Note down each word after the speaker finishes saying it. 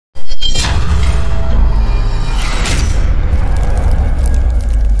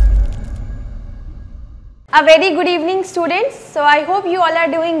A very good evening students. So I hope you all are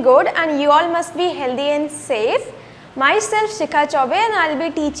doing good and you all must be healthy and safe. Myself Shikha Chaube and I will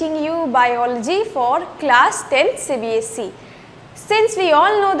be teaching you biology for class 10 CBSE. Since we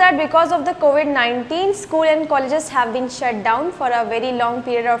all know that because of the COVID-19 school and colleges have been shut down for a very long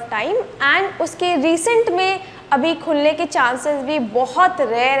period of time and उसके recent में अभी खुलने के chances भी बहुत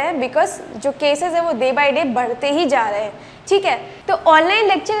rare है because जो cases है वो डे बाय डे बढ़ते ही जा रहे हैं. ठीक है, तो online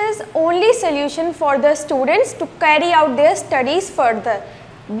lecture is only solution for the students to carry out there studies further.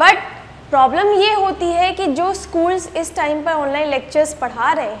 But problem ये होती है कि जो स्कूल्स इस टाइम पर ऑनलाइन लेक्चर्स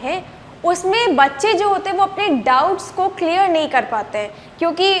पढ़ा रहे हैं उसमें बच्चे जो होते हैं वो अपने डाउट्स को क्लियर नहीं कर पाते हैं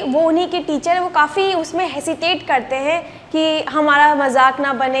क्योंकि वो उन्हीं के टीचर वो काफ़ी उसमें हेसिटेट करते हैं कि हमारा मजाक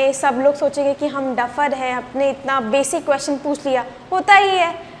ना बने, सब लोग सोचेंगे कि हम डफर हैं, अपने इतना बेसिक क्वेश्चन पूछ लिया, होता ही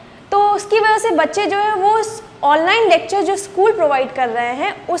है. तो उसकी वजह से बच्चे जो है वो ऑनलाइन लेक्चर जो स्कूल प्रोवाइड कर रहे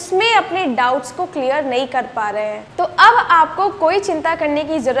हैं उसमें अपने डाउट्स को क्लियर नहीं कर पा रहे हैं. तो अब आपको कोई चिंता करने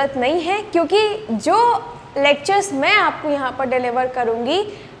की ज़रूरत नहीं है क्योंकि जो लेक्चर्स मैं आपको यहाँ पर डिलीवर करूँगी,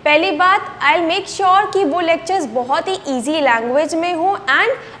 पहली बात आई विल मेक श्योर कि वो लेक्चर्स बहुत ही ईजी लैंग्वेज में हो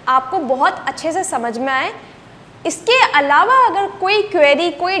एंड आपको बहुत अच्छे से समझ में आए. इसके अलावा अगर कोई क्वेरी,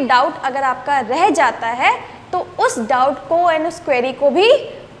 कोई डाउट अगर आपका रह जाता है तो उस डाउट को एंड उस क्वेरी को भी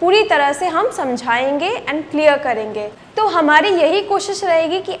पूरी तरह से हम समझाएंगे एंड क्लियर करेंगे. तो हमारी यही कोशिश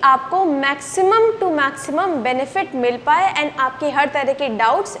रहेगी कि आपको मैक्सिमम टू मैक्सिमम बेनिफिट मिल पाए एंड आपके हर तरह के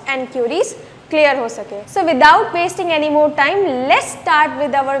डाउट्स एंड क्यूरीज क्लियर हो सके. So without wasting any more time let's start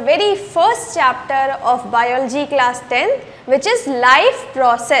with our very first chapter of biology class 10 which is life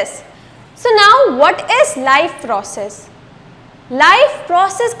process. So now what is life process? Life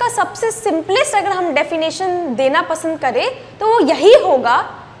process का सबसे simplest अगर हम definition देना पसंद करें तो वो यही होगा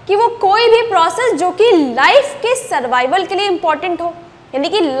कि वो कोई भी प्रोसेस जो कि लाइफ के सर्वाइवल के लिए इम्पॉर्टेंट हो, यानी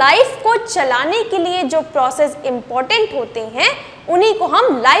कि लाइफ को चलाने के लिए जो प्रोसेस इम्पॉर्टेंट होते हैं उन्हीं को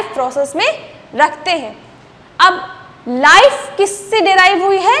हम लाइफ प्रोसेस में रखते हैं. अब लाइफ किससे डिराइव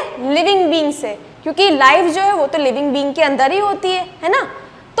हुई है? लिविंग बीइंग से, क्योंकि लाइफ जो है वो तो लिविंग बीइंग के अंदर ही होती है ना.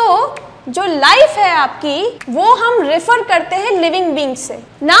 तो जो लाइफ है आपकी वो हम रेफर करते हैं लिविंग बीइंग से.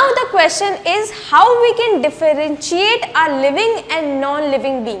 Now the question is how we can differentiate a living and non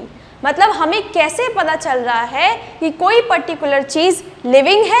living being. मतलब हमें कैसे पता चल रहा है कि कोई पर्टिकुलर चीज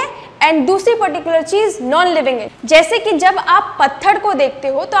लिविंग है एंड दूसरी पर्टिकुलर चीज नॉन लिविंग है. जैसे कि जब आप पत्थर को देखते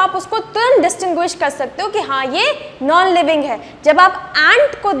हो तो आप उसको तुरंत डिस्टिंग्विश कर सकते हो कि हाँ ये नॉन लिविंग है. जब आप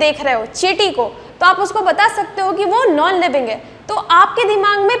एंट को देख रहे हो, चींटी को, तो आप उसको बता सकते हो कि वो नॉन लिविंग है. तो आपके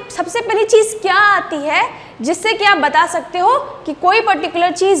दिमाग में सबसे पहली चीज़ क्या आती है जिससे कि आप बता सकते हो कि कोई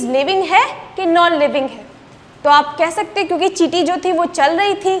पर्टिकुलर चीज़ लिविंग है कि नॉन लिविंग है? तो आप कह सकते हैं क्योंकि चींटी जो थी वो चल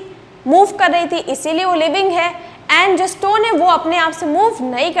रही थी, मूव कर रही थी, इसीलिए वो लिविंग है. एंड जो स्टोन है वो अपने आप से मूव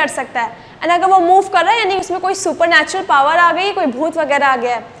नहीं कर सकता है. एंड अगर वो मूव कर रहा है यानी उसमें कोई सुपरनैचुरल पावर आ गई, कोई भूत वगैरह आ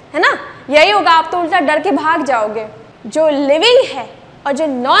गया है ना. यही होगा, आप तो उल्टा डर के भाग जाओगे. जो लिविंग है और जो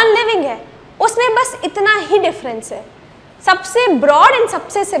नॉन लिविंग है उसमें बस इतना ही डिफरेंस है, सबसे ब्रॉड एंड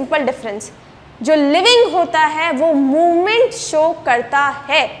सबसे सिंपल डिफरेंस. जो लिविंग होता है वो मूवमेंट शो करता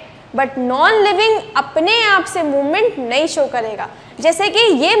है बट नॉन लिविंग अपने आप से मूवमेंट नहीं शो करेगा. जैसे कि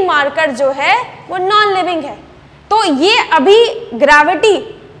ये मार्कर जो है वो नॉन लिविंग है, तो ये अभी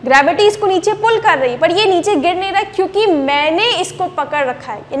ग्रेविटी इसको नीचे पुल कर रही है पर ये नीचे गिर नहीं रहा क्योंकि मैंने इसको पकड़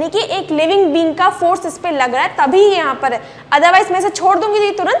रखा है, यानी कि एक लिविंग बीइंग का फोर्स इस पर लग रहा है तभी ये यहाँ पर है. अदरवाइज मैं इसे छोड़ दूंगी तो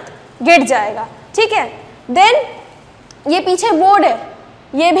ये तुरंत गिर जाएगा. ठीक है, देन ये पीछे बोर्ड है,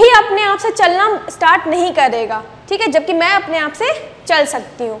 ये भी अपने आप से चलना स्टार्ट नहीं करेगा. ठीक है, जबकि मैं अपने आप से चल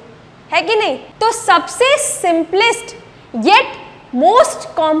सकती हूँ, है कि नहीं. तो सबसे simplest yet most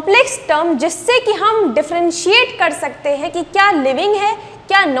complex term जिससे कि हम डिफरेंशिएट कर सकते हैं कि क्या लिविंग है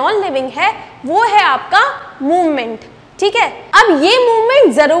क्या नॉन लिविंग है वो है आपका मूवमेंट. ठीक है, अब ये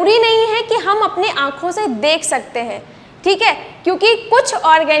मूवमेंट जरूरी नहीं है कि हम अपने आंखों से देख सकते हैं. ठीक है, क्योंकि कुछ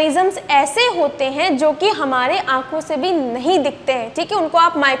ऑर्गेनिजम्स ऐसे होते हैं जो कि हमारे आंखों से भी नहीं दिखते हैं. ठीक है, उनको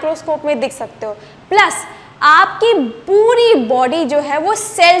आप माइक्रोस्कोप में दिख सकते हो. प्लस आपकी पूरी बॉडी जो है वो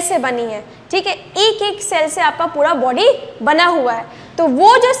सेल से बनी है. ठीक है, एक एक सेल से आपका पूरा बॉडी बना हुआ है. तो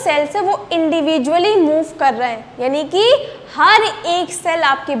वो जो सेल्स है वो इंडिविजुअली मूव कर रहे हैं, यानी कि हर एक सेल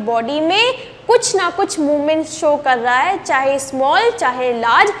आपकी बॉडी में कुछ ना कुछ मूवमेंट शो कर रहा है, चाहे स्मॉल चाहे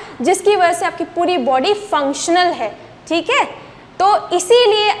लार्ज, जिसकी वजह से आपकी पूरी बॉडी फंक्शनल है. ठीक है, तो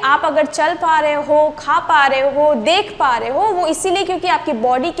इसीलिए आप अगर चल पा रहे हो, खा पा रहे हो, देख पा रहे हो, वो इसीलिए क्योंकि आपकी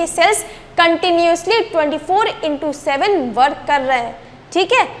बॉडी के सेल्स कंटिन्यूसली 24/7 वर्क कर रहे हैं.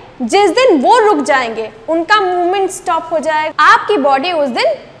 ठीक है, जिस दिन वो रुक जाएंगे, उनका मूवमेंट स्टॉप हो जाएगा, आपकी बॉडी उस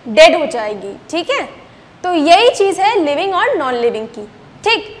दिन डेड हो जाएगी. ठीक है, तो यही चीज़ है लिविंग और नॉन लिविंग की.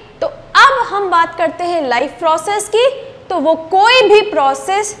 ठीक, तो अब हम बात करते हैं लाइफ प्रोसेस की। तो वो कोई भी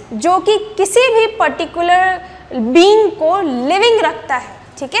प्रोसेस जो कि किसी भी पर्टिकुलर बीइंग को लिविंग रखता है,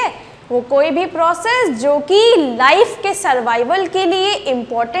 ठीक है, वो कोई भी प्रोसेस जो कि लाइफ के सर्वाइवल के लिए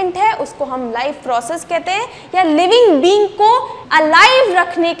इम्पॉर्टेंट है उसको हम लाइफ प्रोसेस कहते हैं, या लिविंग बीइंग को अलाइव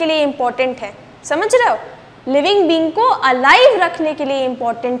रखने के लिए इम्पॉर्टेंट है। समझ रहे हो, लिविंग बीइंग को अलाइव रखने के लिए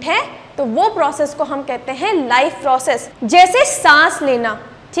इम्पॉर्टेंट है, तो वो प्रोसेस को हम कहते हैं लाइफ प्रोसेस। जैसे सांस लेना,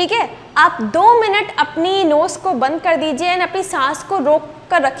 ठीक है, आप 2 मिनट अपनी नोज को बंद कर दीजिए एंड अपनी सांस को रोक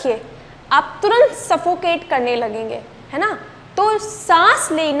कर रखिए, आप तुरंत सफोकेट करने लगेंगे, है ना। तो सांस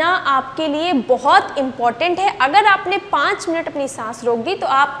लेना आपके लिए बहुत इम्पॉर्टेंट है। अगर आपने 5 मिनट अपनी सांस रोक दी तो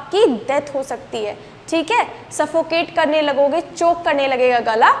आपकी डेथ हो सकती है, ठीक है, सफोकेट करने लगोगे, चोक करने लगेगा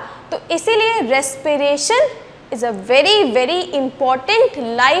गला। तो इसीलिए respiration is a very very important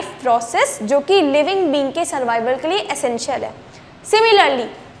life process जो कि लिविंग बीइंग के सर्वाइवल के लिए एसेंशियल है। सिमिलरली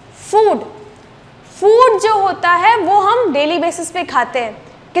फूड जो होता है वो हम डेली बेसिस पे खाते हैं।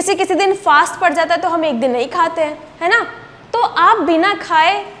 किसी दिन फास्ट पड़ जाता है तो हम एक दिन नहीं खाते हैं, है ना। तो आप बिना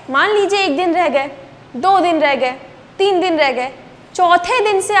खाए, मान लीजिए 1 दिन रह गए, 2 दिन रह गए, 3 दिन रह गए, चौथे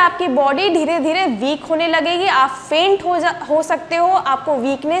दिन से आपकी बॉडी धीरे धीरे वीक होने लगेगी, आप फेंट हो सकते हो, आपको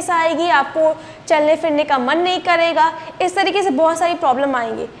वीकनेस आएगी, आपको चलने फिरने का मन नहीं करेगा, इस तरीके से बहुत सारी प्रॉब्लम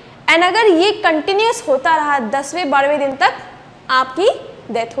आएंगी। एंड अगर ये कंटिन्यूस होता रहा 10वें 12वें दिन तक, आपकी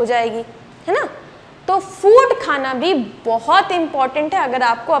डेथ हो जाएगी, है ना। तो फूड खाना भी बहुत इम्पॉर्टेंट है अगर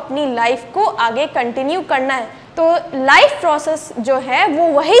आपको अपनी लाइफ को आगे कंटिन्यू करना है। तो लाइफ प्रोसेस जो है वो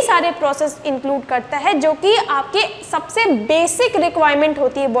वही सारे प्रोसेस इंक्लूड करता है जो कि आपके सबसे बेसिक रिक्वायरमेंट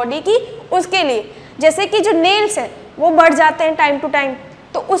होती है बॉडी की, उसके लिए। जैसे कि जो नेल्स हैं वो बढ़ जाते हैं टाइम टू टाइम,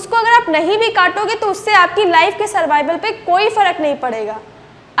 तो उसको अगर आप नहीं भी काटोगे तो उससे आपकी लाइफ के सर्वाइवल पे कोई फर्क नहीं पड़ेगा।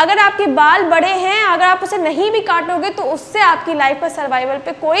 अगर आपके बाल बड़े हैं, अगर आप उसे नहीं भी काटोगे तो उससे आपकी लाइफ पर सर्वाइवल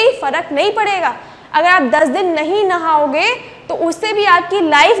पे कोई फर्क नहीं पड़ेगा। अगर आप 10 दिन नहीं नहाओगे तो उससे भी आपकी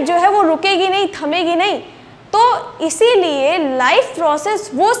लाइफ जो है वो रुकेगी नहीं, थमेगी नहीं। तो इसीलिए लाइफ प्रोसेस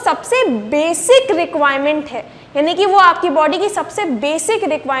वो सबसे बेसिक रिक्वायरमेंट है, यानी कि वो आपकी बॉडी की सबसे बेसिक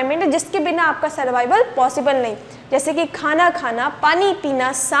रिक्वायरमेंट है जिसके बिना आपका सर्वाइवल पॉसिबल नहीं। जैसे कि खाना खाना, पानी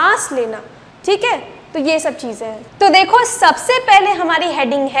पीना, सांस लेना, ठीक है। तो ये सब चीज़ें हैं। तो देखो, सबसे पहले हमारी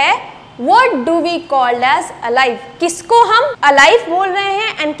हेडिंग है what do we called as alive. किसको हम अलाइव बोल रहे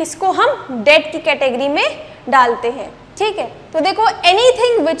हैं एंड किसको हम डेड की कैटेगरी में डालते हैं, ठीक है। तो देखो,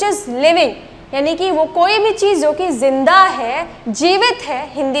 एनीथिंग विच इज लिविंग, यानी कि वो कोई भी चीज़ जो कि जिंदा है, जीवित है,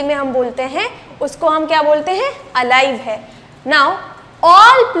 हिंदी में हम बोलते हैं, उसको हम क्या बोलते हैं, अलाइव है। Now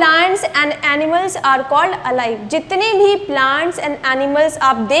all plants and animals are called alive. जितने भी प्लांट्स एंड एनिमल्स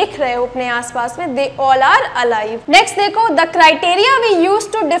आप देख रहे हो अपने आसपास में, they all are alive. Next देखो, the criteria we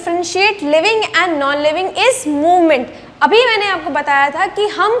use to differentiate living and non living is movement. अभी मैंने आपको बताया था कि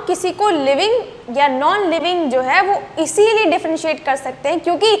हम किसी को लिविंग या नॉन लिविंग जो है वो इसीलिए डिफरेंशिएट कर सकते हैं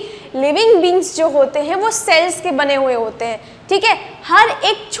क्योंकि लिविंग बींग्स जो होते हैं वो सेल्स के बने हुए होते हैं, ठीक है। हर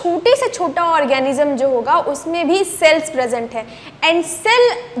एक छोटे से छोटा ऑर्गेनिज्म जो होगा उसमें भी सेल्स प्रेजेंट है एंड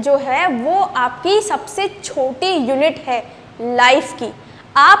सेल जो है वो आपकी सबसे छोटी यूनिट है लाइफ की।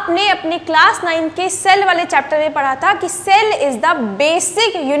 आपने अपने क्लास 9 के सेल वाले चैप्टर में पढ़ा था कि cell is the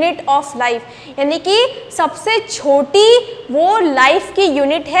basic unit of life, यानी कि सबसे छोटी वो लाइफ की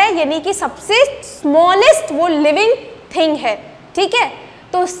यूनिट है, यानी कि सबसे स्मॉलेस्ट वो लिविंग थिंग है, ठीक है।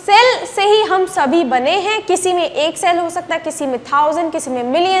 तो सेल से ही हम सभी बने हैं, किसी में 1 सेल हो सकता है, किसी में 1000, किसी में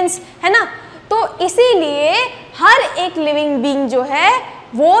मिलियंस, है ना। तो इसीलिए हर एक लिविंग बीइंग जो है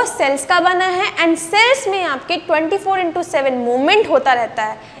वो सेल्स का बना है एंड सेल्स में आपके 24/7 मूवमेंट होता रहता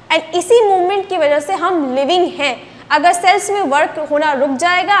है एंड इसी मूवमेंट की वजह से हम लिविंग हैं। अगर सेल्स में वर्क होना रुक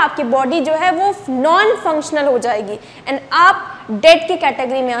जाएगा, आपकी बॉडी जो है वो नॉन फंक्शनल हो जाएगी एंड आप डेड की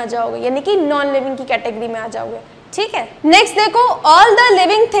कैटेगरी में आ जाओगे, यानी कि नॉन लिविंग की कैटेगरी में आ जाओगे, ठीक है। नेक्स्ट देखो, all the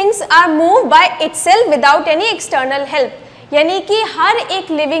living things are move by itself without any external help, यानी कि हर एक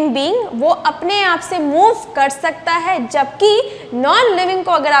लिविंग बीइंग वो अपने आप से मूव कर सकता है, जबकि नॉन लिविंग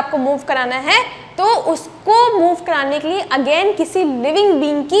को अगर आपको मूव कराना है तो उसको मूव कराने के लिए अगेन किसी लिविंग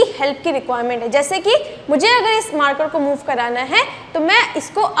बीइंग की हेल्प की रिक्वायरमेंट है। जैसे कि मुझे अगर इस मार्कर को मूव कराना है तो मैं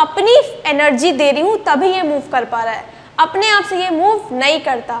इसको अपनी एनर्जी दे रही हूँ तभी ये मूव कर पा रहा है, अपने आप से ये मूव नहीं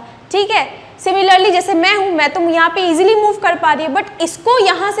करता, ठीक है। सिमिलरली जैसे मैं हूँ, मैं तो यहाँ पे इजीली मूव कर पा रही हूँ, बट इसको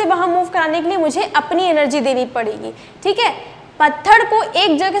यहाँ से वहाँ मूव कराने के लिए मुझे अपनी एनर्जी देनी पड़ेगी, ठीक है। पत्थर को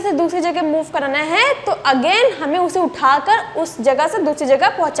एक जगह से दूसरी जगह मूव कराना है तो अगेन हमें उसे उठाकर उस जगह से दूसरी जगह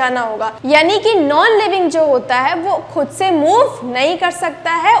पहुँचाना होगा, यानी कि नॉन लिविंग जो होता है वो खुद से मूव नहीं कर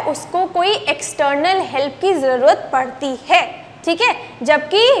सकता है, उसको कोई एक्सटर्नल हेल्प की ज़रूरत पड़ती है, ठीक है।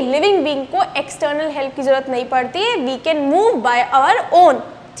 जबकि लिविंग बीइंग को एक्सटर्नल हेल्प की ज़रूरत नहीं पड़ती है, we can move by our own,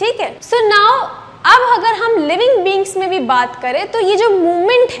 ठीक है। सो नाउ अब अगर हम लिविंग बीइंग्स में भी बात करें तो ये जो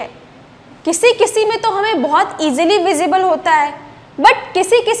मूवमेंट है किसी किसी में तो हमें बहुत इजीली विजिबल होता है, बट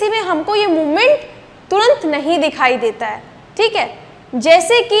किसी किसी में हमको ये मूवमेंट तुरंत नहीं दिखाई देता है, ठीक है।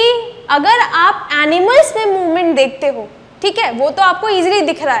 जैसे कि अगर आप एनिमल्स में मूवमेंट देखते हो, ठीक है, वो तो आपको इजीली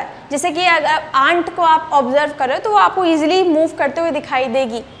दिख रहा है, जैसे कि अगर आंट को आप ऑब्जर्व करें तो वो आपको इजीली मूव करते हुए दिखाई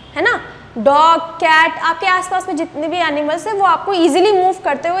देगी, है ना। डॉग, कैट, आपके आसपास में जितने भी एनिमल्स हैं वो आपको इजीली मूव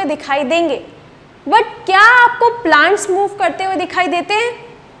करते हुए दिखाई देंगे, बट क्या आपको प्लांट्स मूव करते हुए दिखाई देते हैं?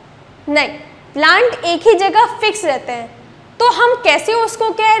 नहीं, प्लांट एक ही जगह फिक्स रहते हैं। तो हम कैसे उसको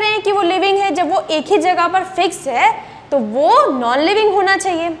कह रहे हैं कि वो लिविंग है? जब वो एक ही जगह पर फिक्स है तो वो नॉन लिविंग होना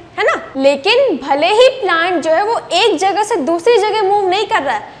चाहिए, है ना। लेकिन भले ही प्लांट जो है वो एक जगह से दूसरी जगह मूव नहीं कर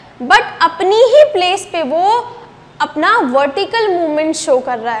रहा है, बट अपनी ही प्लेस पे वो अपना वर्टिकल मूवमेंट शो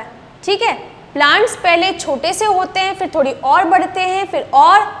कर रहा है, ठीक है। प्लांट्स पहले छोटे से होते हैं, फिर थोड़ी और बढ़ते हैं, फिर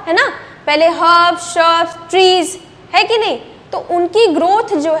और, है ना, पहले हर्ब्स, श्रब्स, ट्रीज, है कि नहीं। तो उनकी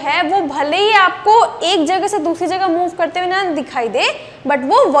ग्रोथ जो है वो भले ही आपको एक जगह से दूसरी जगह मूव करते हुए ना दिखाई दे, बट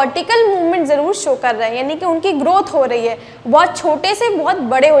वो वर्टिकल मूवमेंट ज़रूर शो कर रहे हैं, यानी कि उनकी ग्रोथ हो रही है, बहुत छोटे से बहुत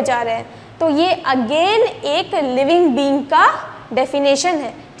बड़े हो जा रहे हैं। तो ये अगेन एक लिविंग बीइंग का डेफिनेशन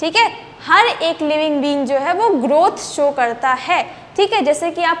है, ठीक है। हर एक लिविंग बीइंग जो है वो ग्रोथ शो करता है, ठीक है।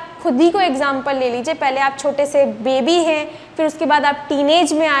 जैसे कि आप खुद ही को एग्जांपल ले लीजिए, पहले आप छोटे से बेबी हैं, फिर उसके बाद आप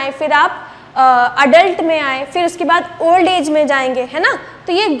टीनेज में आए, फिर आप अडल्ट में आए, फिर उसके बाद ओल्ड एज में जाएंगे, है ना।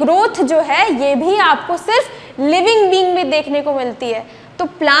 तो ये ग्रोथ जो है ये भी आपको सिर्फ लिविंग बीइंग में देखने को मिलती है। तो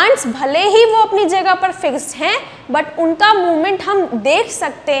प्लांट्स भले ही वो अपनी जगह पर फिक्स्ड हैं, बट उनका मूवमेंट हम देख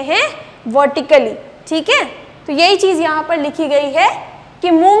सकते हैं वर्टिकली, ठीक है। तो यही चीज़ यहाँ पर लिखी गई है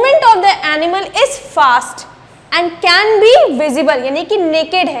कि movement of the animal is fast and can be visible, यानी कि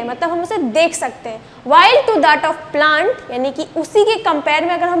नेकेड है, मतलब हम उसे देख सकते हैं। While to that of plant, यानी कि उसी के कंपेयर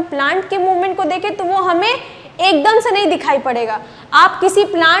में अगर हम प्लांट के मूवमेंट को देखें तो वो हमें एकदम से नहीं दिखाई पड़ेगा। आप किसी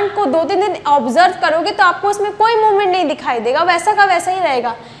प्लांट को 2-3 दिन ऑब्जर्व करोगे तो आपको उसमें कोई मूवमेंट नहीं दिखाई देगा, वैसा का वैसा ही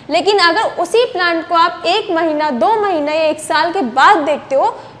रहेगा। लेकिन अगर उसी प्लांट को आप 1 महीना, 2 महीना या 1 साल के बाद देखते हो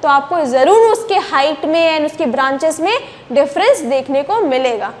तो आपको ज़रूर उसके हाइट में एंड उसके ब्रांचेस में डिफरेंस देखने को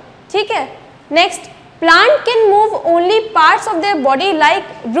मिलेगा, ठीक है। Next, plant can move only parts of their body like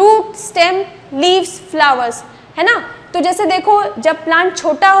root, stem, leaves, flowers, है ना। तो जैसे देखो, जब प्लांट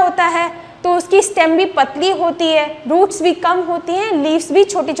छोटा होता है तो उसकी स्टेम भी पतली होती है, रूट्स भी कम होती हैं, लीव्स भी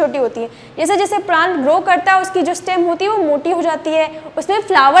छोटी छोटी होती हैं। जैसे जैसे प्लांट ग्रो करता है उसकी जो स्टेम होती है वो मोटी हो जाती है, उसमें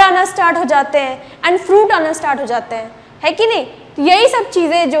फ्लावर आना स्टार्ट हो जाते हैं एंड फ्रूट आना स्टार्ट हो जाते हैं, है कि नहीं। तो यही सब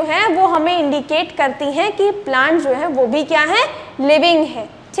चीज़ें जो हैं वो हमें इंडिकेट करती हैं कि प्लांट जो है वो भी क्या है, लिविंग है,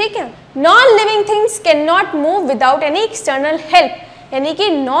 ठीक है। Non living things can not move without any external help, यानी कि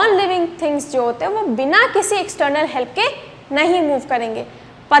नॉन लिविंग थिंग्स जो होते हैं वो बिना किसी एक्सटर्नल हेल्प के नहीं मूव करेंगे।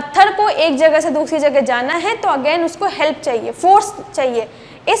 पत्थर को एक जगह से दूसरी जगह जाना है तो अगेन उसको हेल्प चाहिए, फोर्स चाहिए।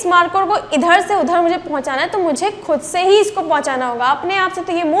 इस मार्कर को इधर से उधर मुझे पहुंचाना है तो मुझे खुद से ही इसको पहुंचाना होगा, अपने आप से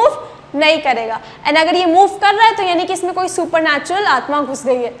तो ये मूव नहीं करेगा। एंड अगर ये मूव कर रहा है तो यानी कि इसमें कोई सुपरनैचुरल आत्मा घुस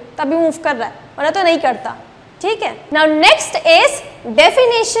गई है तभी मूव कर रहा है, वरना तो नहीं करता, ठीक है। Now next is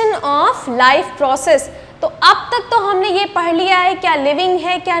definition of life process. तो अब तक तो हमने ये पढ़ लिया है क्या लिविंग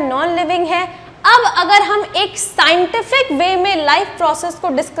है, क्या नॉन लिविंग है। अब अगर हम एक साइंटिफिक वे में लाइफ प्रोसेस को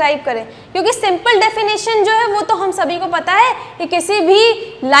डिस्क्राइब करें, क्योंकि सिंपल डेफिनेशन जो है वो तो हम सभी को पता है कि किसी भी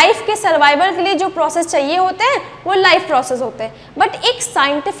लाइफ के सर्वाइवल के लिए जो प्रोसेस चाहिए होते हैं वो लाइफ प्रोसेस होते हैं, बट एक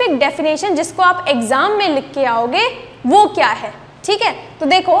साइंटिफिक डेफिनेशन जिसको आप एग्जाम में लिख के आओगे वो क्या है, ठीक है। तो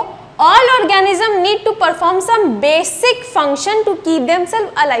देखो, all organism need to perform some basic function to keep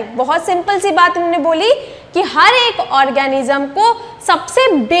themselves alive. बहुत सिंपल सी बात उन्होंने बोली कि हर एक ऑर्गेनिज्म को सबसे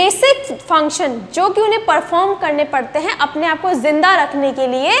बेसिक फंक्शन जो कि उन्हें परफॉर्म करने पड़ते हैं अपने आप को जिंदा रखने के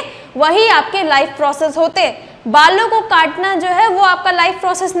लिए, वही आपके लाइफ प्रोसेस होते हैं। बालों को काटना जो है वो आपका लाइफ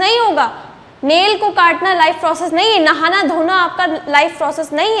प्रोसेस नहीं होगा, नेल को काटना लाइफ प्रोसेस नहीं है, नहाना धोना आपका लाइफ प्रोसेस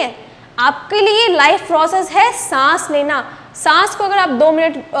नहीं है। आपके लिए लाइफ प्रोसेस है सांस लेना। सांस को अगर आप 2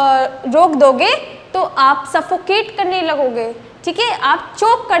 मिनट रोक दोगे तो आप सफोकेट करने लगोगे, ठीक है, आप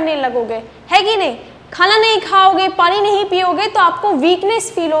चोक करने लगोगे, है कि नहीं। खाना नहीं खाओगे, पानी नहीं पियोगे तो आपको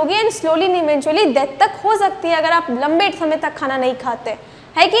वीकनेस फील होगी एंड स्लोली इवेंचुअली डेथ तक हो सकती है अगर आप लंबे समय तक खाना नहीं खाते,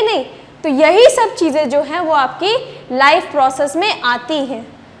 है कि नहीं। तो यही सब चीज़ें जो हैं वो आपकी लाइफ प्रोसेस में आती हैं।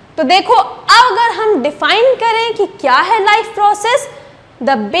 तो देखो, अब अगर हम डिफाइन करें कि क्या है life process,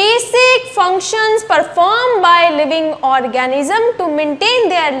 the basic functions performed by living organism to maintain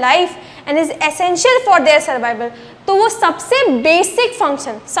their life and is essential for their survival। तो वो सबसे बेसिक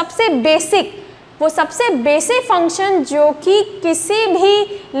फंक्शन, सबसे बेसिक वो सबसे बेसिक फंक्शन जो कि किसी भी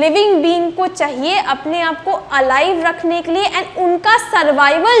लिविंग बीइंग को चाहिए अपने आप को अलाइव रखने के लिए एंड उनका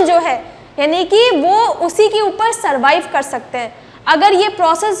सर्वाइवल जो है, यानी कि वो उसी के ऊपर सर्वाइव कर सकते हैं। अगर ये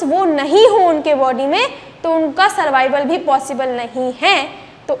प्रोसेस वो नहीं हो उनके बॉडी में तो उनका सर्वाइवल भी पॉसिबल नहीं है,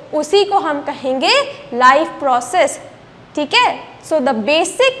 तो उसी को हम कहेंगे लाइफ प्रोसेस। ठीक है, so the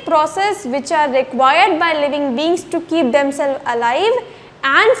basic process which are required by living beings to keep themselves alive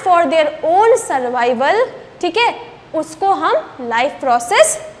and for their own survival, ठीक है, उसको हम लाइफ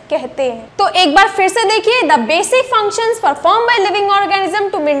प्रोसेस कहते हैं। तो एक बार फिर से देखिए, the basic functions perform by living organism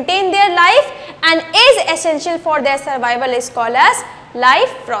to maintain their life and is essential for their survival is called as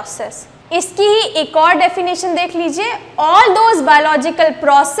life process. इसकी ही एक और डेफिनेशन देख लीजिए, all those biological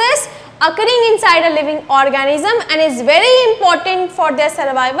process occurring inside a living organism and is very important for their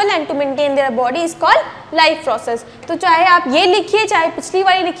survival and to maintain their body is called life process। तो चाहे आप ये लिखिए चाहे पिछली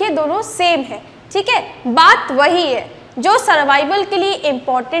वाली लिखिए, दोनों सेम है। ठीक है, बात वही है, जो सर्वाइवल के लिए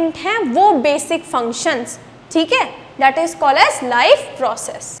इम्पॉर्टेंट हैं वो बेसिक फंक्शंस, ठीक है, that is called as life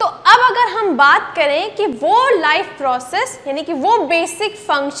process. तो अब अगर हम बात करें कि वो लाइफ प्रोसेस यानी कि वो बेसिक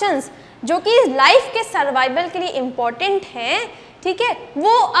फंक्शंस जो कि लाइफ के सर्वाइवल के लिए इम्पॉर्टेंट हैं, ठीक है,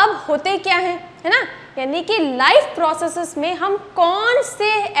 वो अब होते क्या हैं, है ना, यानी कि लाइफ प्रोसेसेस में हम कौन से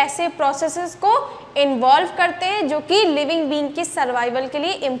ऐसे प्रोसेसेस को इन्वॉल्व करते हैं जो कि लिविंग बीइंग की सर्वाइवल के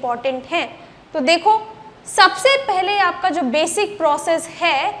लिए इम्पॉर्टेंट हैं। तो देखो, सबसे पहले आपका जो बेसिक प्रोसेस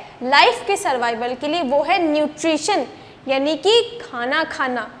है लाइफ के सर्वाइवल के लिए वो है न्यूट्रिशन, यानी कि खाना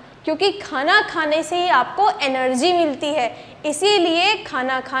खाना, क्योंकि खाना खाने से ही आपको एनर्जी मिलती है, इसीलिए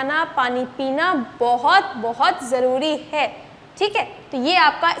खाना खाना, पानी पीना बहुत बहुत ज़रूरी है। ठीक है, तो ये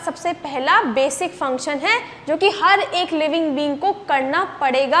आपका सबसे पहला बेसिक फंक्शन है जो कि हर एक लिविंग बीइंग को करना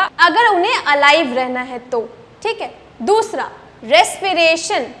पड़ेगा अगर उन्हें अलाइव रहना है तो। ठीक है, दूसरा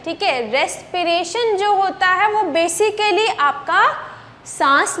रेस्पिरेशन। ठीक है, रेस्पिरेशन जो होता है वो बेसिकली आपका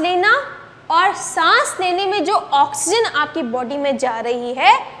सांस लेना, और सांस लेने में जो ऑक्सीजन आपकी बॉडी में जा रही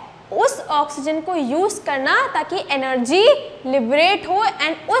है उस ऑक्सीजन को यूज़ करना ताकि एनर्जी लिबरेट हो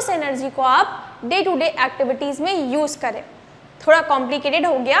एंड उस एनर्जी को आप डे टू डे एक्टिविटीज़ में यूज़ करें। थोड़ा कॉम्प्लिकेटेड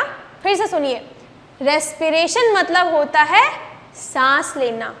हो गया, फिर से सुनिए। रेस्पिरेशन मतलब होता है सांस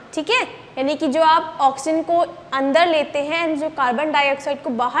लेना, ठीक है, यानी कि जो आप ऑक्सीजन को अंदर लेते हैं, जो कार्बन डाइऑक्साइड को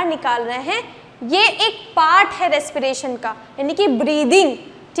बाहर निकाल रहे हैं, ये एक पार्ट है रेस्पिरेशन का, यानी कि ब्रीदिंग।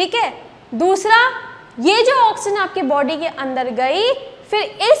 ठीक है, दूसरा, ये जो ऑक्सीजन आपकी बॉडी के अंदर गई,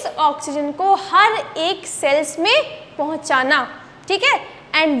 फिर इस ऑक्सीजन को हर एक सेल्स में पहुंचाना। ठीक है,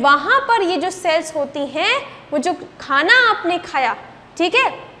 एंड वहाँ पर ये जो सेल्स होती हैं वो जो खाना आपने खाया, ठीक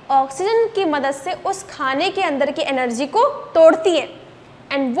है, ऑक्सीजन की मदद से उस खाने के अंदर की एनर्जी को तोड़ती है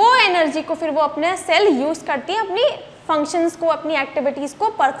एंड वो एनर्जी को फिर वो अपने सेल यूज़ करती है अपनी फंक्शंस को, अपनी एक्टिविटीज़ को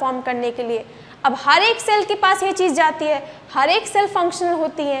परफॉर्म करने के लिए। अब हर एक सेल के पास ये चीज़ जाती है, हर एक सेल फंक्शनल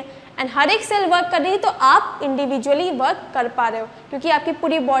होती है एंड हर एक सेल वर्क कर रही है, तो आप इंडिविजुअली वर्क कर पा रहे हो क्योंकि आपकी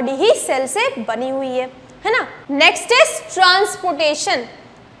पूरी बॉडी ही सेल से बनी हुई है ना। Next is transportation.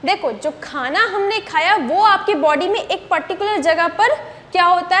 देखो, जो खाना हमने खाया वो आपकी बॉडी में एक पर्टिकुलर जगह पर क्या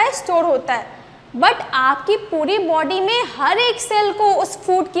होता है, स्टोर होता है, बट आपकी पूरी बॉडी में हर एक सेल को उस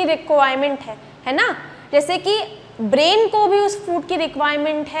फूड की रिक्वायरमेंट है ना। जैसे कि ब्रेन को भी उस फूड की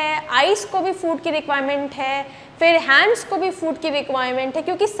रिक्वायरमेंट है, आइज़ को भी फूड की रिक्वायरमेंट है, फिर हैंड्स को भी फूड की रिक्वायरमेंट है,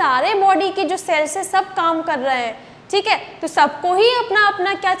 क्योंकि सारे बॉडी के जो सेल्स है सब काम कर रहे हैं। ठीक है, तो सबको ही अपना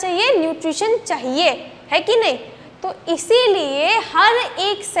अपना क्या चाहिए, न्यूट्रिशन चाहिए, है कि नहीं। तो इसीलिए हर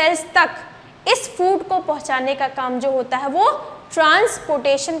एक सेल्स तक इस फूड को पहुंचाने का काम जो होता है वो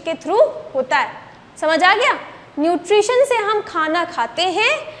ट्रांसपोर्टेशन के थ्रू होता है। समझ आ गया? न्यूट्रिशन से हम खाना खाते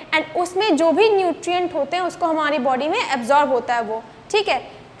हैं एंड उसमें जो भी न्यूट्रिएंट होते हैं उसको हमारी बॉडी में एब्जॉर्ब होता है वो। ठीक है,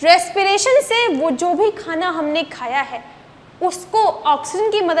 रेस्पिरेशन से वो जो भी खाना हमने खाया है उसको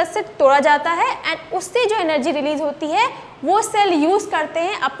ऑक्सीजन की मदद से तोड़ा जाता है एंड उससे जो एनर्जी रिलीज होती है वो सेल यूज़ करते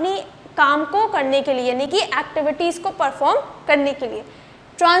हैं अपनी काम को करने के लिए, यानी कि एक्टिविटीज़ को परफॉर्म करने के लिए।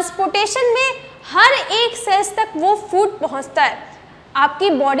 ट्रांसपोर्टेशन में हर एक सेल्स तक वो फूड पहुंचता है। आपकी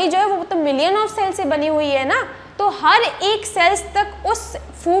बॉडी जो है वो तो मिलियन ऑफ सेल से बनी हुई है ना, तो हर एक सेल्स तक उस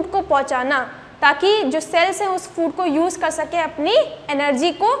फूड को पहुंचाना ताकि जो सेल्स हैं उस फूड को यूज़ कर सके अपनी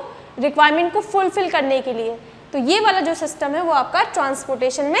एनर्जी को, रिक्वायरमेंट को फुलफिल करने के लिए। तो ये वाला जो सिस्टम है वो आपका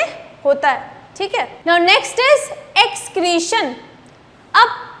ट्रांसपोर्टेशन में होता है। ठीक है, नाउ नेक्स्ट इज एक्सक्रीशन।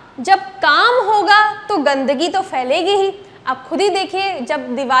 अब जब काम होगा तो गंदगी तो फैलेगी ही। आप खुद ही देखिए, जब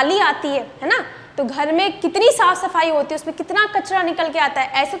दिवाली आती है ना, तो घर में कितनी साफ सफाई होती है, उसमें कितना कचरा निकल के आता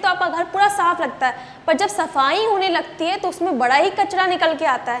है। ऐसे तो आपका घर पूरा साफ लगता है, पर जब सफाई होने लगती है तो उसमें बड़ा ही कचरा निकल के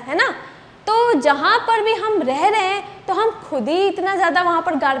आता है ना। तो जहाँ पर भी हम रह रहे हैं तो तो हम खुद ही इतना ज़्यादा वहाँ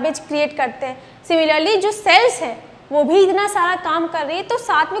पर गार्बेज क्रिएट करते हैं। सिमिलरली जो सेल्स हैं वो भी इतना सारा काम कर रही है, तो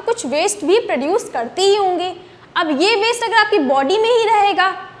साथ में कुछ वेस्ट भी प्रोड्यूस करती ही होंगी। अब ये वेस्ट अगर आपकी बॉडी में ही रहेगा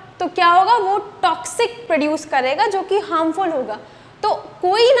तो क्या होगा, वो टॉक्सिक प्रोड्यूस करेगा जो कि हार्मफुल होगा। तो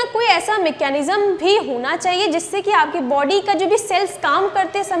कोई ना कोई ऐसा मैकेनिज्म भी होना चाहिए जिससे कि आपकी बॉडी का जो भी सेल्स काम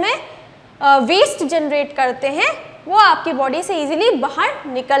करते समय वेस्ट जनरेट करते हैं वो आपकी बॉडी से इजीली बाहर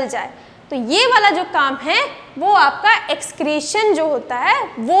निकल जाए। तो ये वाला जो काम है वो आपका एक्सक्रीशन जो होता है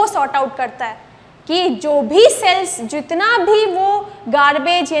वो सॉर्ट आउट करता है कि जो भी सेल्स जितना भी वो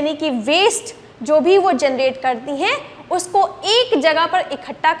गार्बेज यानी कि वेस्ट जो भी वो जनरेट करती हैं उसको एक जगह पर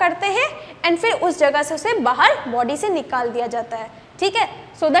इकट्ठा करते हैं एंड फिर उस जगह से उसे बाहर बॉडी से निकाल दिया जाता है, ठीक है,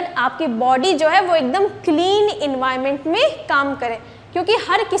 सो दैट आपकी बॉडी जो है वो एकदम क्लीन इन्वायरमेंट में काम करे, क्योंकि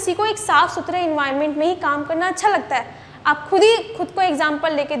हर किसी को एक साफ सुथरे इन्वायरमेंट में ही काम करना अच्छा लगता है। आप खुद को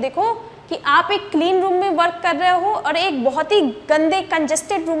एग्जांपल लेके देखो कि आप एक क्लीन रूम में वर्क कर रहे हो और एक बहुत ही गंदे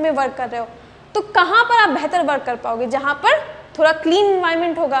कंजेस्टेड रूम में वर्क कर रहे हो, तो कहाँ पर आप बेहतर वर्क कर पाओगे, जहाँ पर थोड़ा क्लीन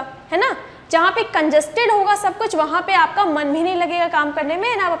इन्वायरमेंट होगा, है ना। जहाँ पे कंजेस्टेड होगा सब कुछ वहाँ पे आपका मन भी नहीं लगेगा काम करने में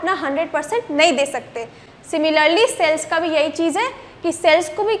एंड आप अपना 100% नहीं दे सकते। सिमिलरली सेल्स का भी यही चीज़ है कि सेल्स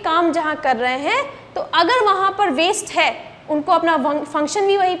को भी काम जहाँ कर रहे हैं तो अगर वहाँ पर वेस्ट है, उनको अपना फंक्शन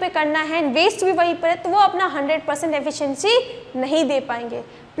भी वहीं पे करना है, वेस्ट भी वहीं पर है, तो वो अपना 100% एफिशिएंसी नहीं दे पाएंगे।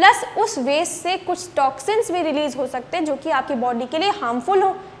 प्लस उस वेस्ट से कुछ टॉक्सिन्स भी रिलीज हो सकते हैं जो कि आपकी बॉडी के लिए हार्मफुल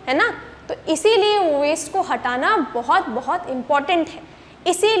हो, है ना। तो इसीलिए वेस्ट को हटाना बहुत बहुत इम्पॉर्टेंट है।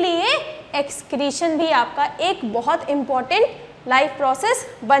 इसीलिए एक्सक्रीशन भी आपका एक बहुत इम्पॉर्टेंट लाइफ प्रोसेस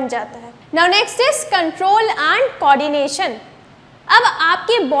बन जाता है। Now next is control and coordination. अब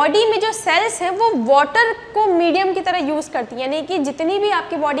आपकी बॉडी में जो सेल्स हैं वो वाटर को मीडियम की तरह यूज़ करती हैं, यानी कि जितनी भी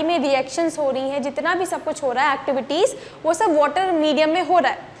आपकी बॉडी में रिएक्शंस हो रही हैं, जितना भी सब कुछ हो रहा है एक्टिविटीज़, वो सब वाटर मीडियम में हो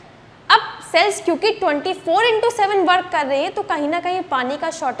रहा है। अब सेल्स क्योंकि 24/7 वर्क कर रही है तो कहीं ना कहीं पानी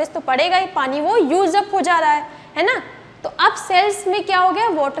का शॉर्टेज तो पड़ेगा ही, पानी वो यूज अप हो जा रहा है ना। तो अब सेल्स में क्या हो गया,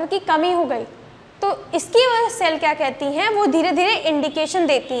 वाटर की कमी हो गई, तो इसकी वजह से सेल क्या कहती हैं, वो धीरे धीरे इंडिकेशन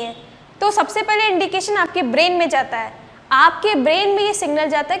देती हैं। तो सबसे पहले इंडिकेशन आपके ब्रेन में जाता है, आपके ब्रेन में ये सिग्नल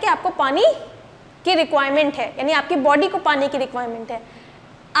जाता है कि आपको पानी की रिक्वायरमेंट है, यानी आपकी बॉडी को पानी की रिक्वायरमेंट है।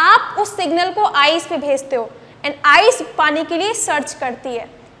 आप उस सिग्नल को आइस पे भेजते हो एंड आइस पानी के लिए सर्च करती है,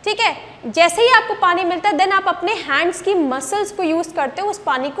 ठीक है। जैसे ही आपको पानी मिलता है देन आप अपने हैंड्स की मसल्स को यूज़ करते हो उस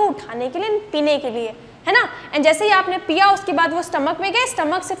पानी को उठाने के लिए, पीने के लिए, है ना। एंड जैसे ही आपने पिया उसके बाद वो स्टमक में गए,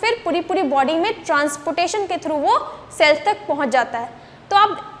 स्टमक से फिर पूरी बॉडी में ट्रांसपोर्टेशन के थ्रू वो सेल्स तक पहुंच जाता है। तो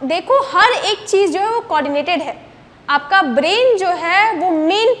आप देखो हर एक चीज़ जो है वो कोऑर्डिनेटेड है। आपका ब्रेन जो है वो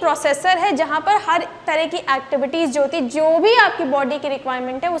मेन प्रोसेसर है जहाँ पर हर तरह की एक्टिविटीज़ जो होती है, जो भी आपकी बॉडी की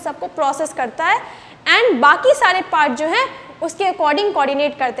रिक्वायरमेंट है वो सबको प्रोसेस करता है एंड बाकी सारे पार्ट जो हैं उसके अकॉर्डिंग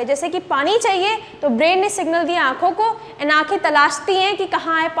कोऑर्डिनेट करते हैं। जैसे कि पानी चाहिए तो ब्रेन ने सिग्नल दिया आँखों को एंड आँखें तलाशती हैं कि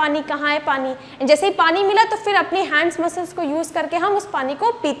कहाँ है पानी, कहाँ है पानी। जैसे ही पानी मिला तो फिर अपनी हैंड्स मसल्स को यूज़ करके हम उस पानी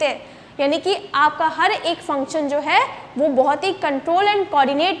को पीते हैं। यानी कि आपका हर एक फंक्शन जो है वो बहुत ही कंट्रोल एंड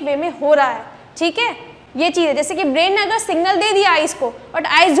कोऑर्डिनेट वे में हो रहा है, ठीक है। ये चीज़ है, जैसे कि ब्रेन ने अगर सिग्नल दे दिया आइस को बट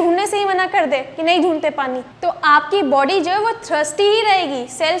आइस ढूंढने से ही मना कर दे कि नहीं ढूंढते पानी, तो आपकी बॉडी जो है वो थ्रस्टी ही रहेगी,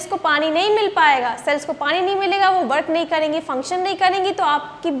 सेल्स को पानी नहीं मिल पाएगा, सेल्स को पानी नहीं मिलेगा, वो वर्क नहीं करेंगी, फंक्शन नहीं करेंगी, तो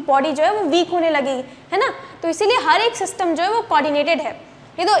आपकी बॉडी जो है वो वीक होने लगेगी, है ना। तो इसीलिए हर एक सिस्टम जो है वो कोऑर्डिनेटेड है।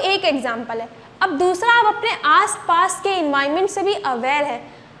 ये तो एक एग्जाम्पल है। अब दूसरा, आप अपने आस पास के इन्वायरमेंट से भी अवेयर है,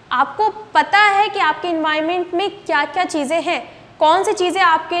 आपको पता है कि आपके इन्वायरमेंट में क्या क्या चीज़ें हैं, कौन सी चीज़ें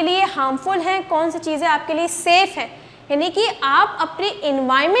आपके लिए हार्मफुल हैं, कौन सी चीज़ें आपके लिए सेफ हैं। यानी कि आप अपने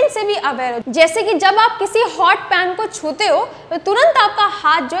इन्वायरमेंट से भी अवेयर हो। जैसे कि जब आप किसी हॉट पैन को छूते हो तो तुरंत आपका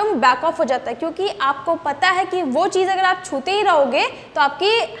हाथ जो है वो बैक ऑफ हो जाता है, क्योंकि आपको पता है कि वो चीज़ अगर आप छूते ही रहोगे तो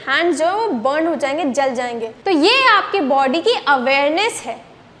आपके हैंड्स जो है वो बर्न हो जाएंगे, जल जाएंगे। तो ये आपकी बॉडी की अवेयरनेस है।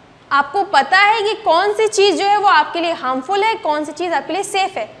 आपको पता है कि कौन सी चीज़ जो है वो आपके लिए हार्मफुल है, कौन सी चीज़ आपके लिए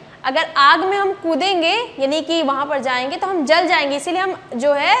सेफ है। अगर आग में हम कूदेंगे यानी कि वहाँ पर जाएंगे तो हम जल जाएंगे, इसीलिए हम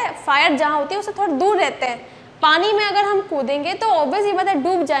जो है फायर जहाँ होती है उससे थोड़ा दूर रहते हैं। पानी में अगर हम कूदेंगे तो ऑब्वियस ये बात है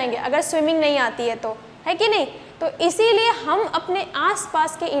डूब जाएंगे अगर स्विमिंग नहीं आती है तो, है कि नहीं। तो इसीलिए हम अपने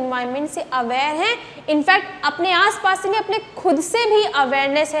आसपास के इन्वायरमेंट से अवेयर हैं। इनफैक्ट अपने आसपास से नहीं, अपने खुद से भी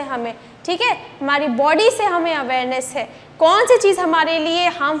अवेयरनेस है हमें, ठीक है। हमारी बॉडी से हमें अवेयरनेस है, कौन सी चीज़ हमारे लिए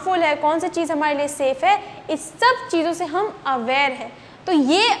हार्मफुल है, कौन सी चीज़ हमारे लिए सेफ है, इस सब चीज़ों से हम अवेयर हैं। तो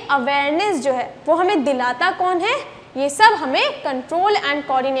ये अवेयरनेस जो है वो हमें दिलाता कौन है, ये सब हमें कंट्रोल एंड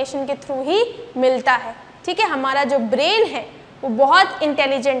कोऑर्डिनेशन के थ्रू ही मिलता है, ठीक है। हमारा जो ब्रेन है वो बहुत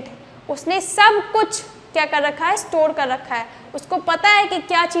इंटेलिजेंट है, उसने सब कुछ क्या कर रखा है, स्टोर कर रखा है। उसको पता है कि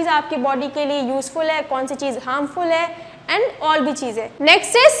क्या चीज़ आपकी बॉडी के लिए यूजफुल है, कौन सी चीज़ हार्मफुल है एंड ऑल भी चीज़ें।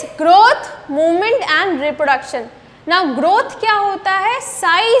 Next is growth, movement and reproduction. ना ग्रोथ क्या होता है,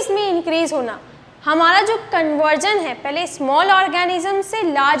 साइज में इंक्रीज होना, हमारा जो कन्वर्जन है पहले स्मॉल ऑर्गेनिज्म से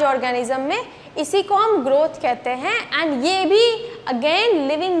लार्ज ऑर्गेनिज्म में, इसी को हम ग्रोथ कहते हैं। एंड ये भी अगेन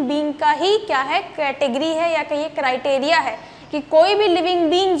लिविंग बीइंग का ही क्या है, कैटेगरी है या कहिए क्राइटेरिया है कि कोई भी लिविंग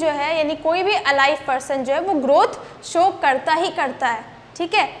बीइंग जो है यानी कोई भी अलाइव पर्सन जो है वो ग्रोथ शो करता ही करता है,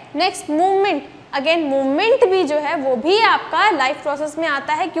 ठीक है। नेक्स्ट मूवमेंट, अगेन मूवमेंट भी जो है वो भी आपका लाइफ प्रोसेस में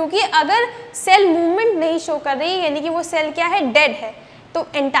आता है, क्योंकि अगर सेल मूवमेंट नहीं शो कर रही यानी कि वो सेल क्या है, डेड है, तो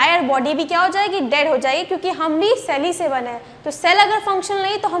एंटायर बॉडी भी क्या हो जाएगी, डेड हो जाएगी, क्योंकि हम भी सेल ही से बने हैं। तो सेल अगर फंक्शनल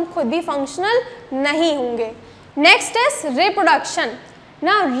नहीं तो हम खुद भी फंक्शनल नहीं होंगे। Next is reproduction.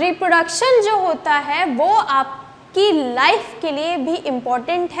 ना रिप्रोडक्शन जो होता है वो आपकी लाइफ के लिए भी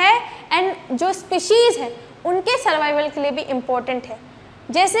इम्पॉर्टेंट है एंड जो स्पीशीज़ है उनके सर्वाइवल के लिए भी इम्पॉर्टेंट है।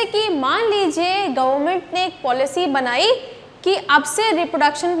 जैसे कि मान लीजिए गवर्नमेंट ने एक पॉलिसी बनाई कि अब से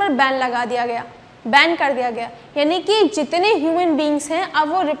रिप्रोडक्शन पर बैन लगा दिया गया, बैन कर दिया गया, यानी कि जितने ह्यूमन बींग्स हैं अब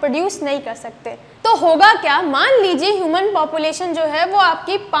वो रिप्रोड्यूस नहीं कर सकते। तो होगा क्या, मान लीजिए ह्यूमन पॉपुलेशन जो है वो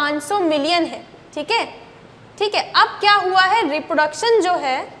आपकी 500 मिलियन है, ठीक है, ठीक है। अब क्या हुआ है, रिप्रोडक्शन जो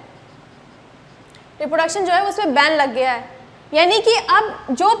है उसमें बैन लग गया है, यानी कि अब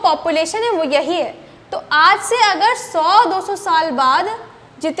जो पॉपुलेशन है वो यही है। तो आज से अगर 100-200 साल बाद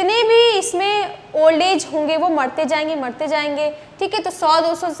जितने भी इसमें ओल्ड एज होंगे वो मरते जाएंगे, ठीक है। तो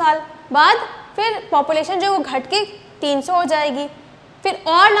 100-200 साल बाद फिर पॉपुलेशन जो है वो घट के 300 हो जाएगी, फिर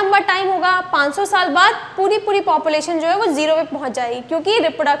और लंबा टाइम होगा, 500 साल बाद पूरी पॉपुलेशन जो है वो 0 पे पहुंच जाएगी, क्योंकि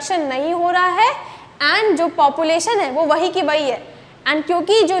रिप्रोडक्शन नहीं हो रहा है एंड जो पॉपुलेशन है वो वही की वही है। एंड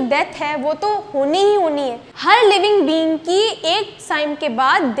क्योंकि जो डेथ है वो तो होनी ही होनी है, हर लिविंग बीइंग की एक टाइम के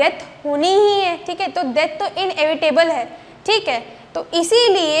बाद डेथ होनी ही है, ठीक है। तो डेथ तो इनएविटेबल है, ठीक है। तो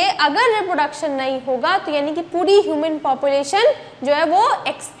इसीलिए अगर रिप्रोडक्शन नहीं होगा तो यानी कि पूरी ह्यूमन पॉपुलेशन जो है वो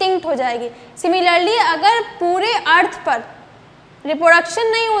एक्सटिंक्ट हो जाएगी। सिमिलरली अगर पूरे अर्थ पर रिप्रोडक्शन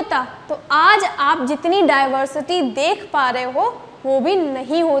नहीं होता तो आज आप जितनी डाइवर्सिटी देख पा रहे हो वो भी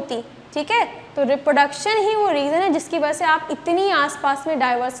नहीं होती, ठीक है। तो रिप्रोडक्शन ही वो रीज़न है जिसकी वजह से आप इतनी आसपास में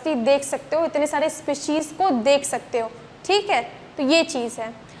डाइवर्सिटी देख सकते हो, इतने सारे स्पीशीज़ को देख सकते हो, ठीक है। तो ये चीज़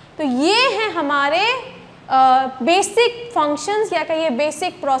है। तो ये हैं हमारे बेसिक फंक्शंस या कहिए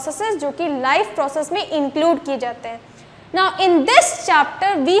बेसिक प्रोसेसेस जो कि लाइफ प्रोसेस में इंक्लूड किए जाते हैं। Now in this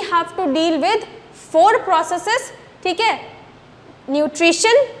chapter we have to deal with 4 processes, ठीक है,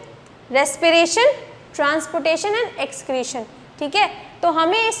 nutrition, respiration, transportation and excretion, ठीक है। तो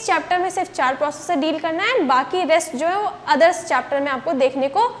हमें इस चैप्टर में सिर्फ 4 प्रोसेस से डील करना है, बाकी रेस्ट जो है वो अदर्स चैप्टर में आपको देखने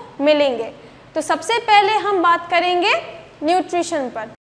को मिलेंगे। तो सबसे पहले हम बात करेंगे न्यूट्रिशन पर।